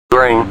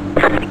green.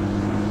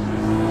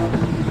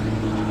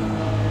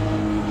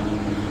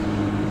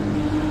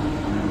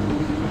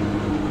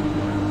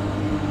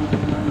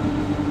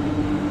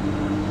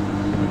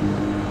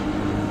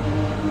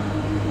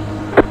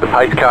 The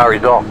pace car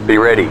is off. Be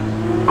ready.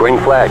 Green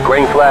flag,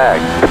 green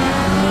flag.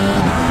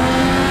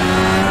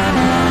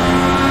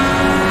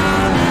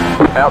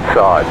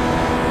 Outside.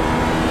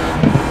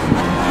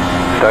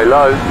 Stay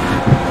low.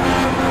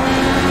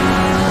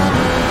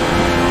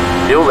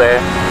 Still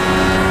there.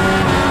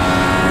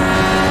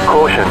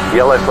 Caution,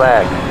 yellow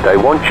flag. They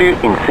want you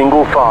in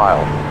single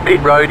file.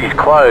 Pit road is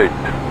closed.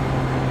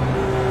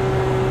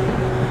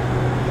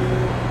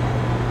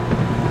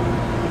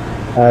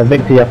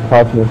 Victor, you have to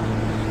pass me.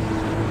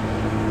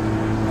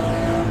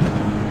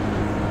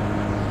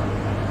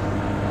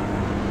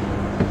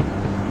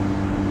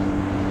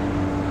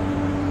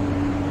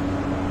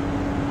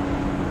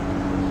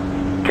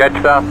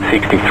 Catch up,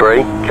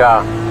 63,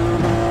 car.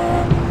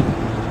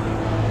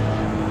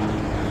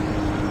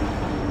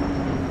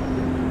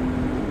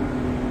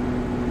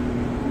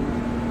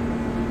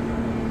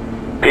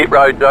 Pit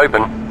road's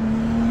open.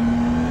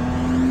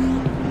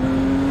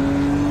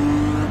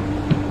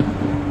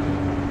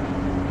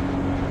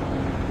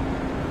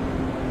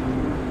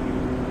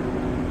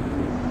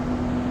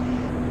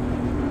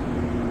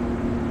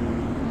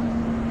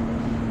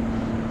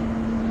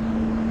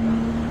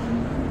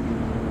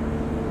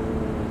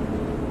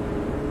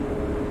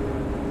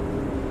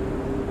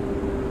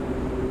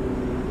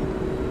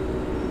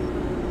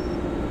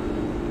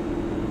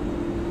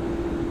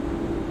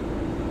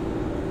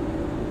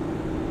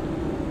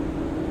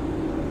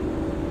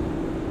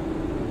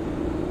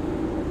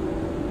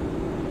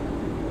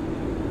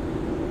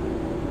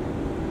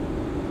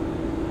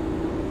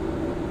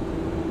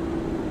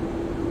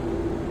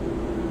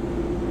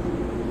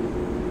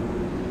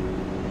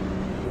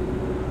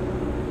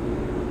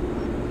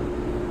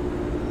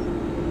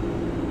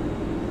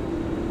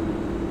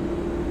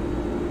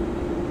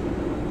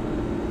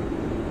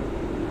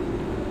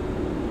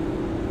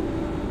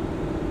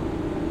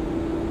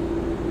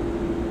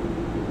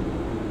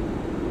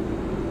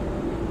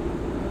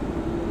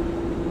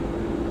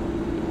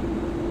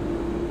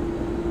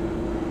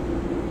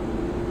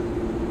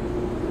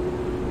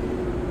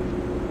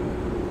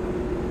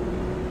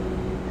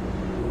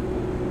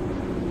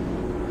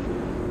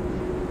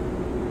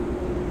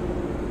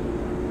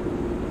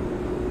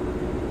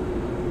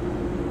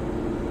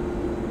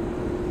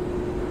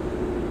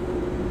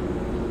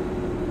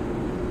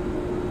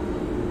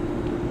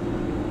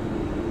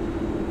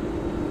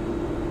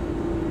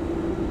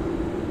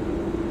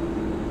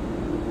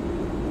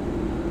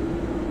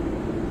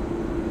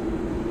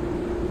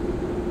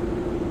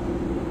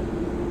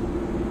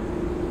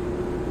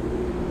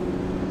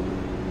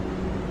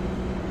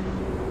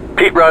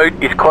 Pit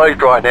road is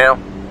closed right now.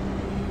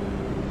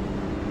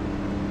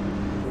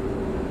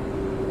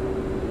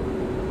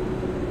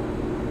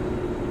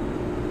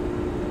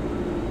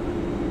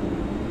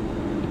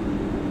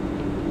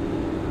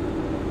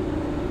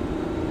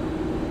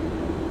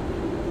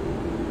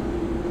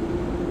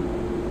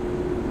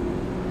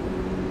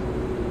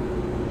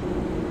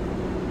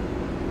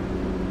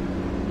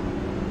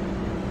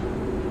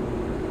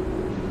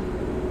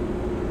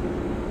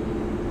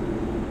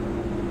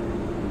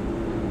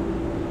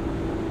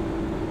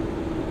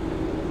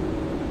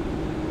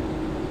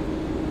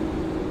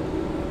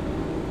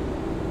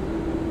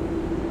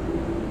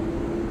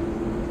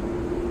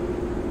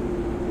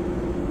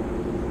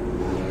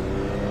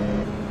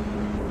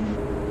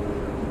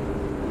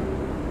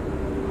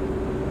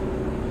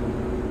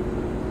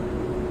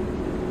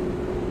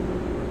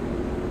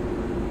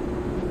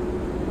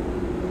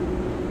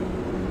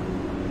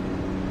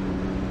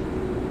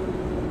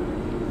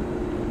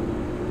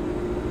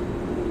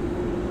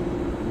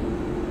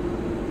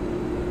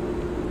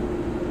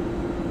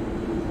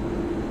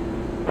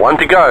 One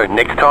to go,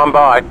 next time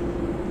by.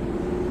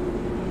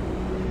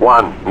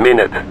 1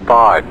 minute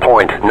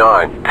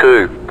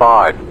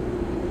 5.925.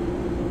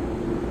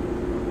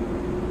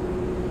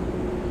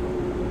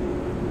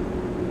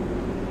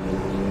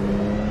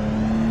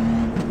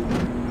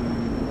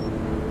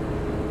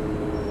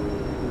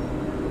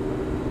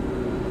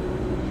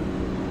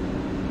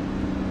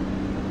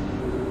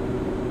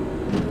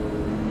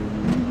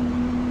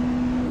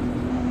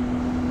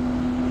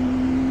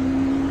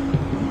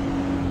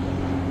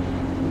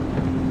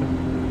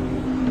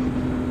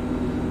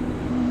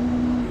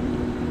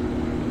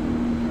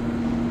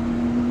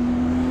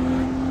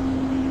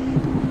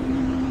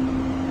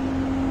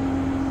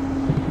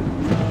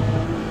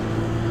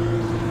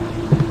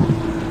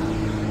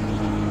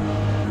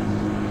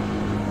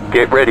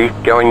 Get ready,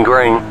 going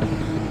green.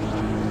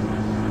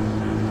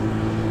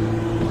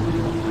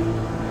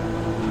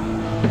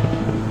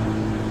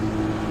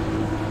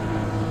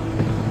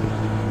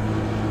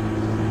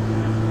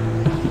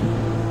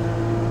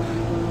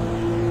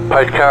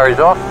 Post car is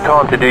off,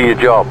 time to do your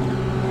job.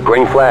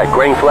 Green flag,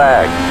 green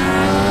flag.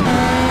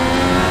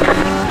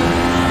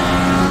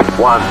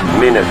 1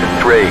 minute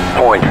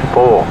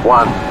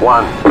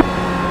 3.411.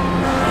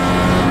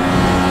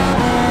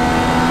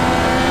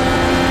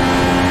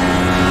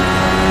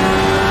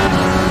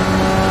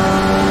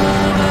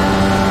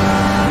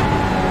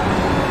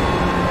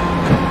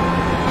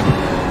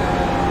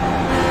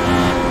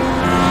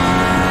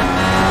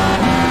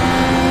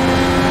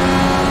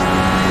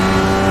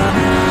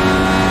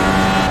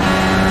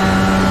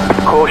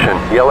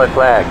 Caution, yellow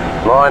flag.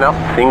 Line up,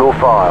 single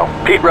file.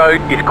 Pit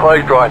road is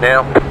closed right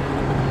now.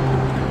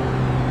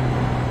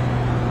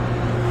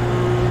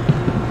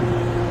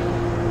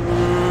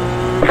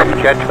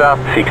 Catch up,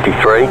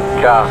 63,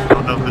 car. I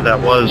don't know who that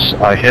was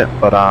I hit,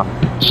 but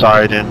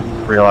sorry I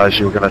didn't realize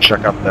you were going to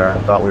check up there. I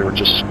thought we were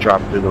just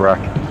driving through the wreck.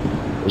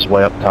 It was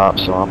way up top,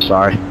 so I'm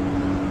sorry.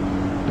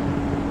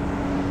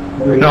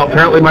 No,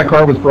 apparently my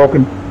car was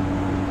broken.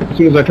 As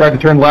soon as I tried to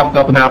turn left,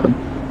 nothing happened.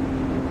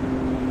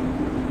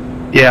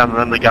 Yeah, and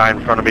then the guy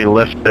in front of me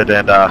lifted,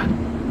 and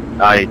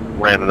I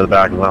ran into the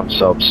back of them,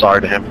 so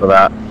sorry to him for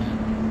that.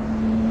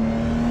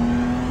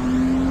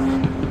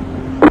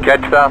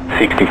 Catch up,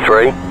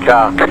 63,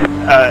 car.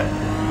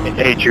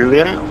 Hey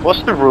Julien,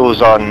 what's the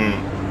rules on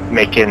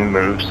making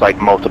moves,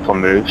 like multiple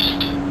moves,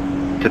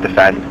 to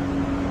defend?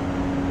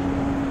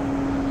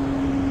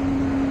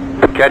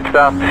 Catch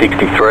up,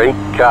 63,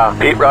 car.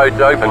 Pit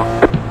road's open.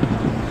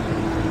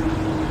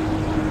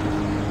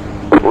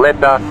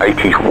 Letter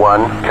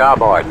 81,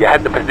 carbide. You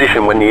had the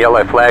position when the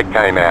yellow flag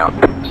came out.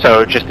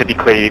 So just to be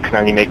clear, you can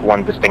only make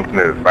one distinct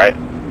move, right?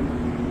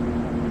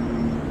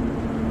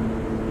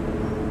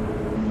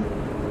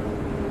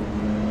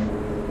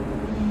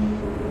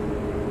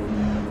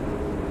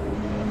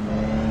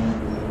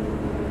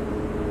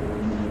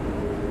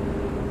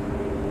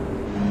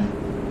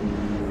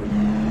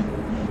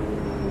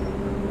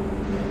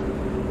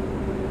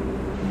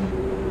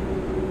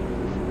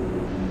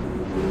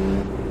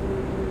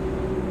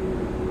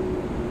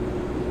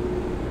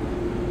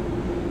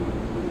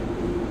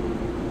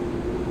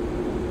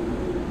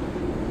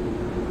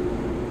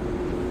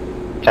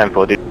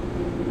 Tempo, dude.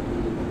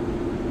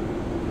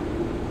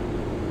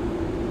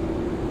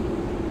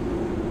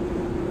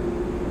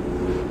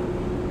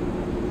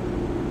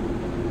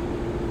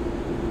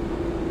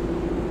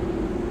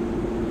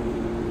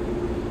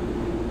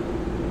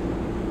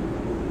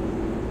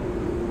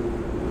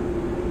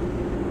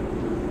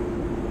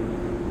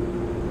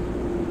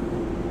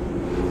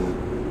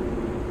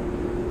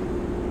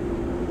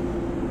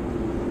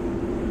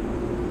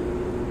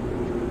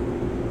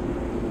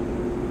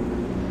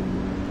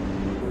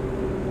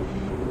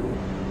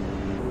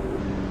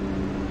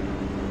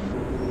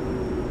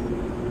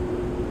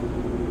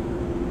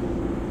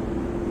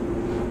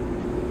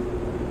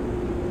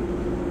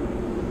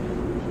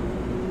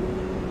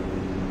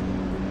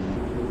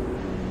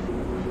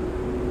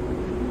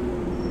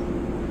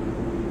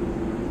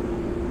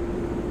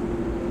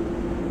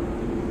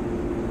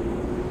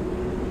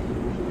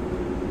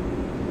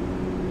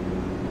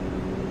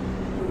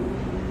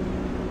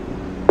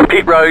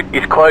 Pit road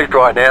is closed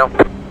right now.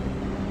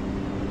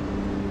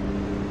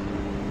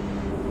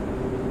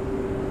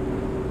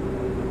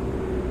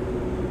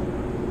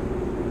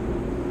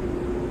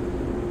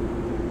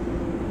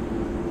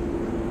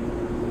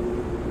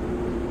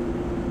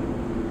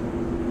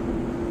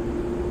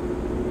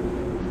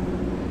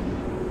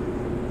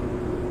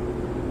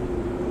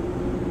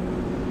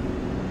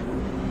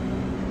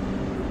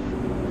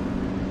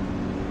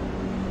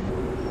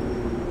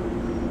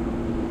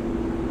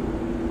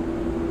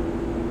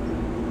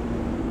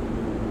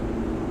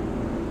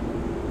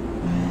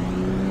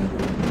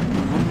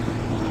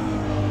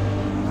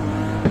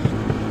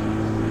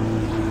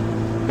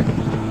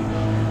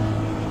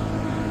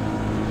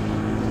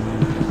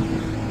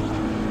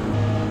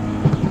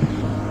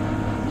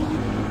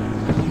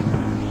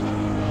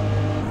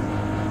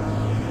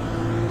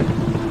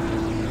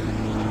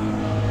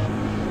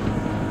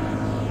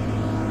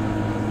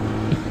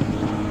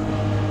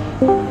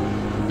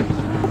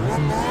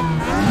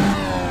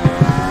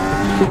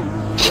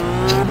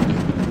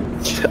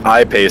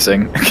 Eye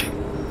pacing.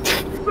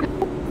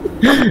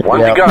 One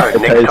to go,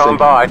 next time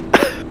by.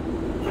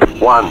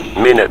 1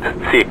 minute,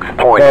 6.2.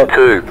 Well,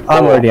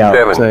 I'm already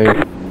out, so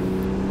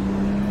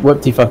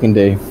what do you fucking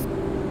do?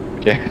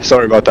 Okay,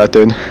 sorry about that,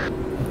 dude.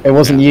 It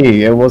wasn't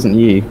you, it wasn't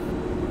you.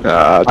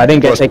 I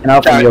didn't get taken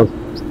out from yours.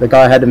 The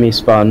guy ahead of me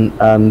spun,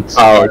 and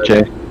oh,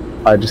 okay.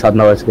 I just had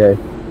nowhere to go.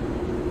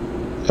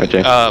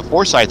 Okay.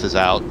 Forsyth is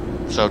out,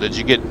 so did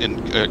you get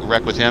in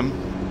wreck with him?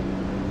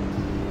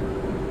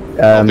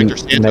 Victor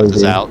Santos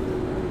is out.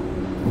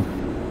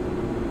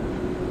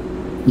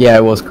 Yeah,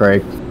 it was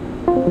Craig.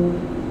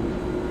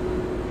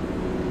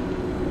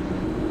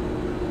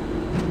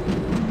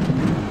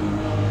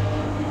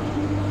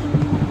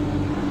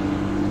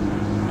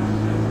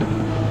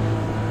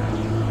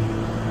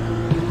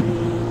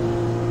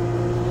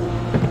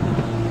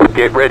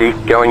 Get ready,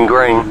 going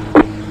green.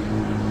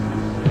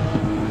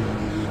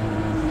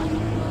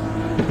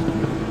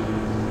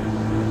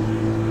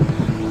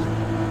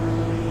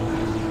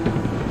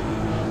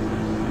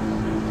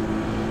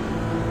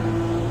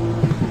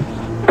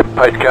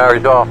 Pace car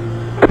is off.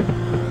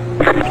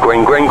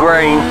 Green, green,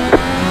 green.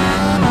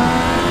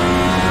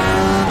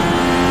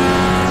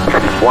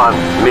 1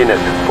 minute,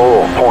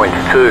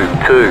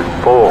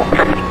 4.224.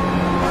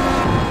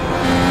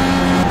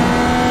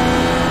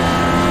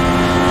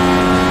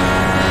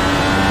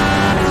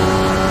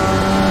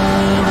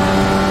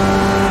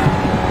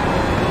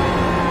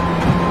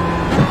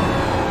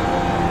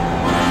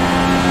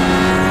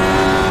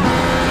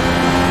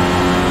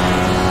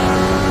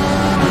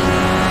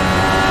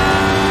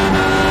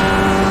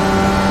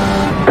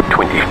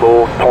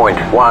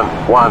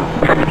 411.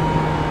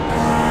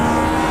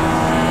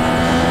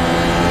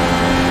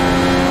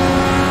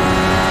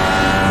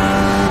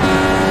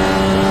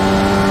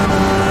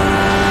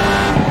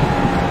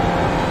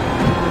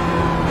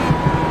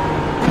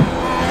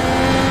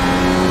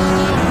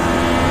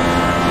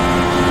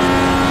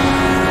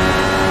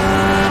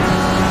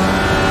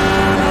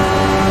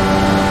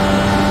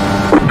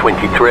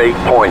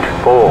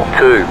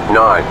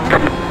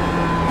 23.429.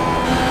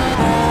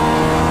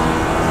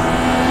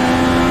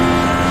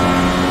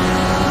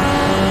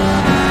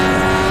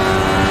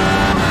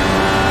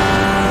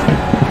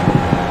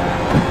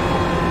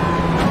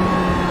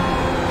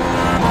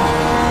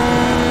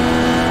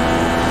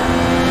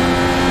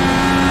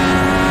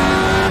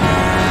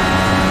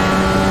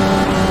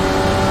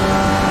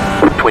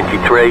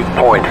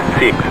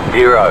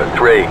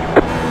 .603.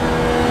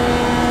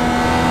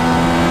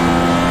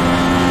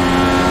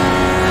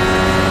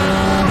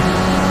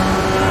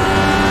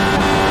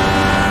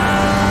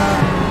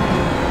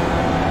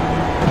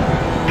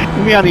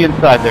 Put me on the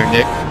inside there,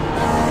 Nick.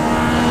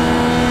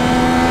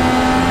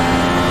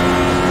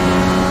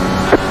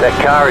 That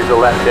car is a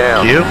lap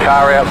down. You?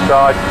 Car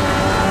outside.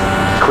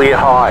 Clear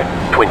high.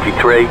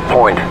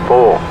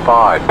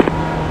 23.45.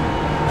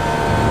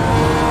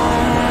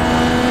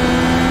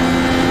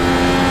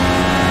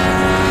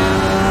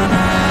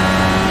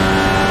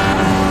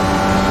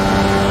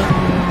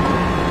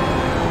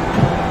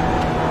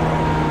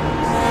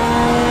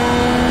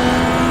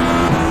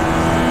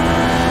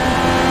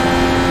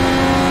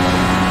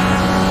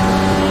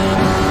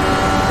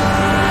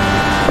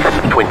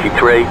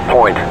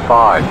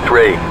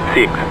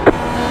 .536.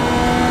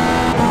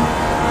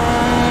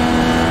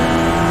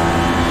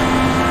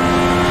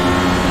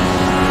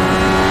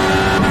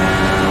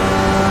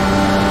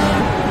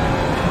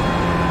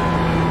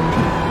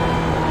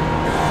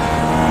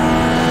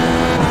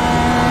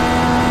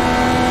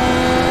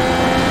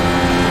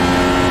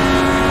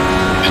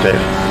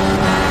 Dave.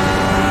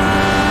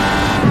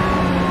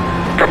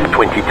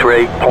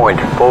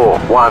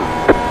 23.41.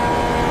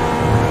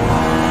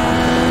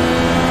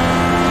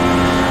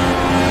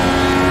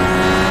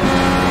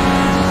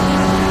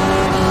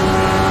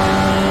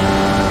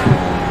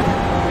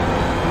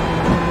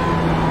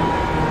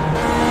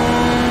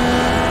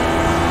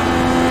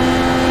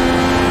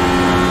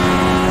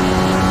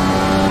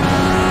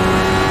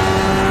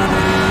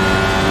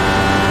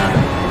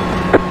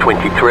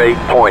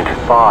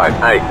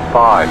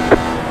 .585.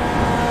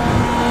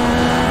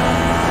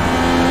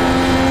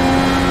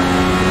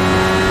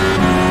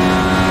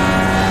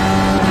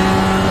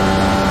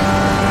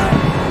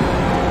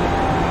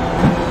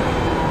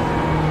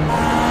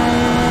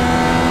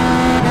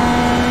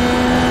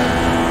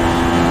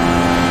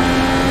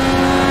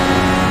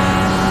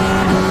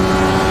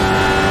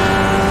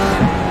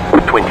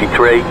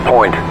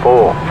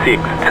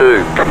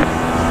 .462.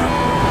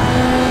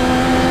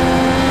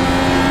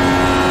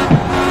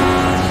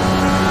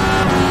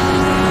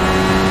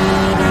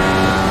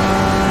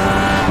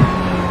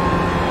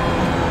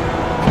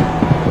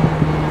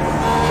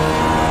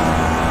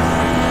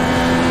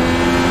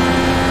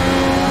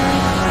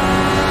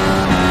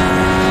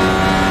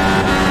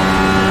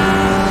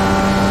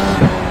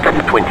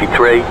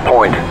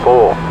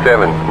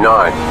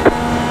 .479.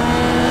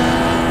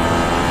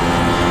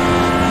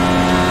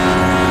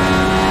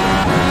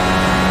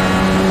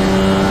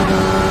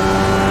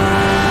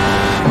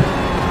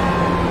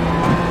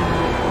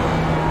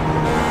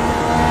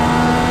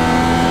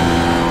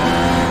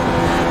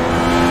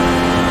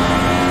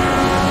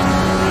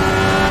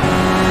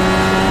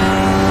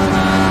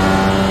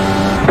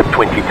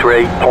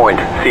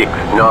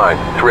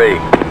 .693.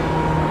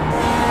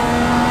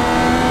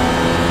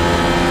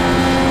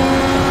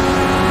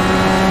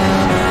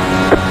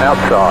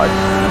 Outside.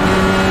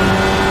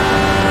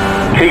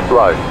 Keep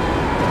low.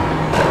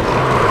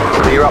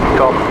 Clear up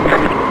top.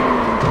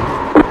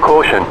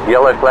 Caution,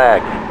 yellow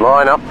flag.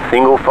 Line up,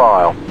 single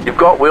file. You've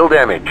got wheel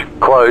damage.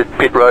 Closed,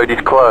 pit road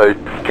is closed.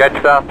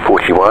 Catch the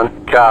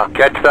 41. Car,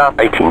 catch the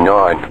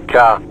 89.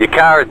 Car, your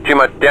car has too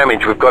much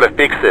damage, we've got to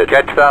fix it.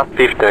 Catch the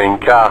 15.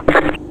 Car.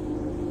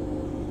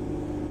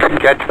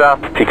 Catch the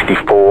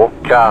 64.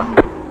 Car.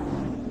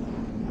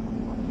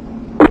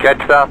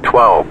 Catch the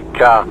 12.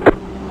 Car.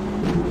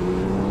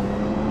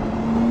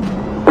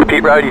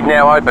 Pit road is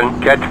now open.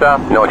 Catch the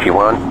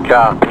 91.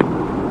 Car.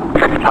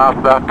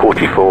 Half the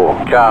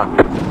 44. Car.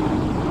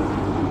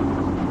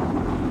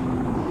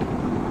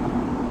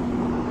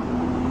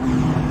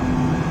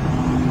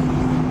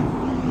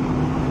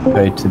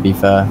 Good, to be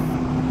fair.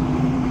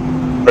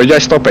 Are you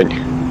guys stopping?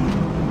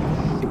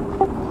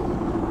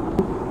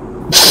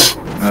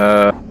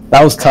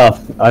 That was tough.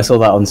 I saw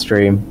that on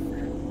stream.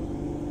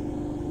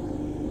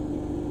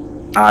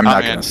 I'm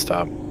not gonna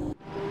stop.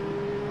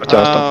 But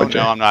I'll stop with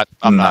you. No, I'm not.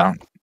 I'm not.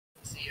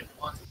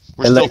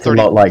 We're It still looked a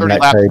lot like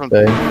Netcode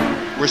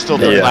though. We're still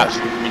 30 laps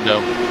from the window.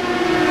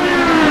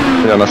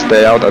 I'm gonna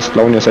stay out as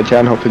long as I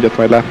can, hope to get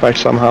my lap back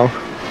somehow.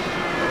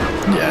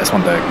 Yeah, I just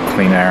want the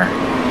clean air.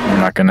 I'm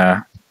not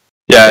gonna...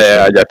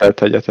 Yeah, I get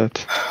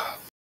that.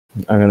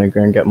 I'm gonna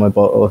go and get my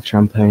bottle of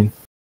champagne.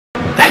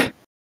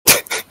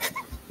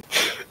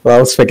 Well, I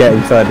was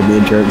forgetting third in the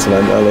endurance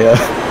event earlier.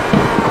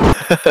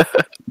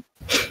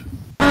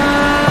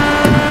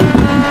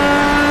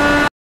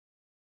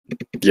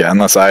 Yeah,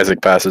 unless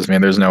Isaac passes me,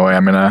 there's no way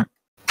I'm gonna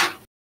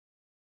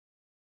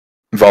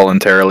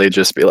voluntarily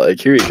just be like,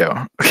 here you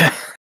go. Okay.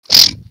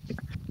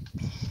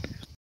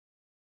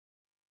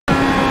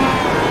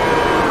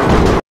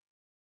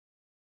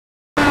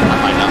 I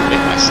might not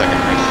make my second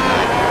race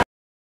tonight.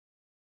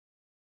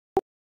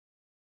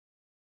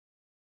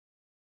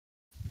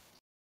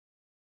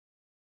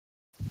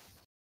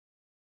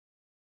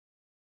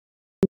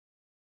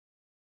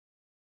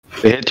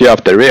 If he hit you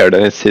up the rear,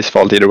 then it's his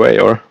fault either way,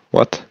 or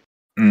what?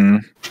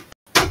 Mm.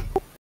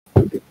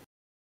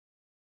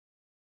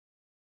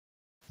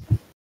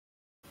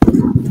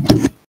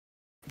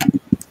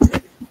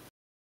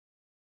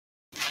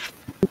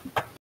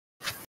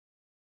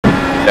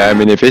 Yeah, I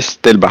mean, if he's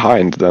still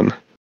behind, then...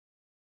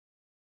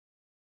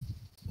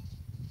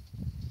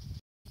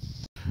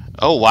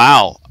 Oh,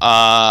 wow.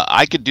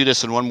 I could do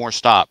this in one more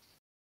stop.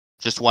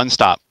 Just one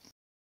stop.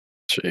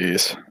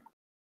 Jeez.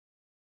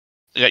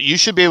 Yeah, you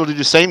should be able to do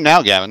the same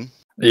now, Gavin.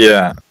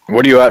 Yeah.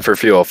 What are you at for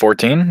fuel?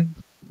 14?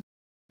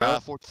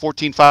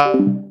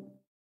 14.5.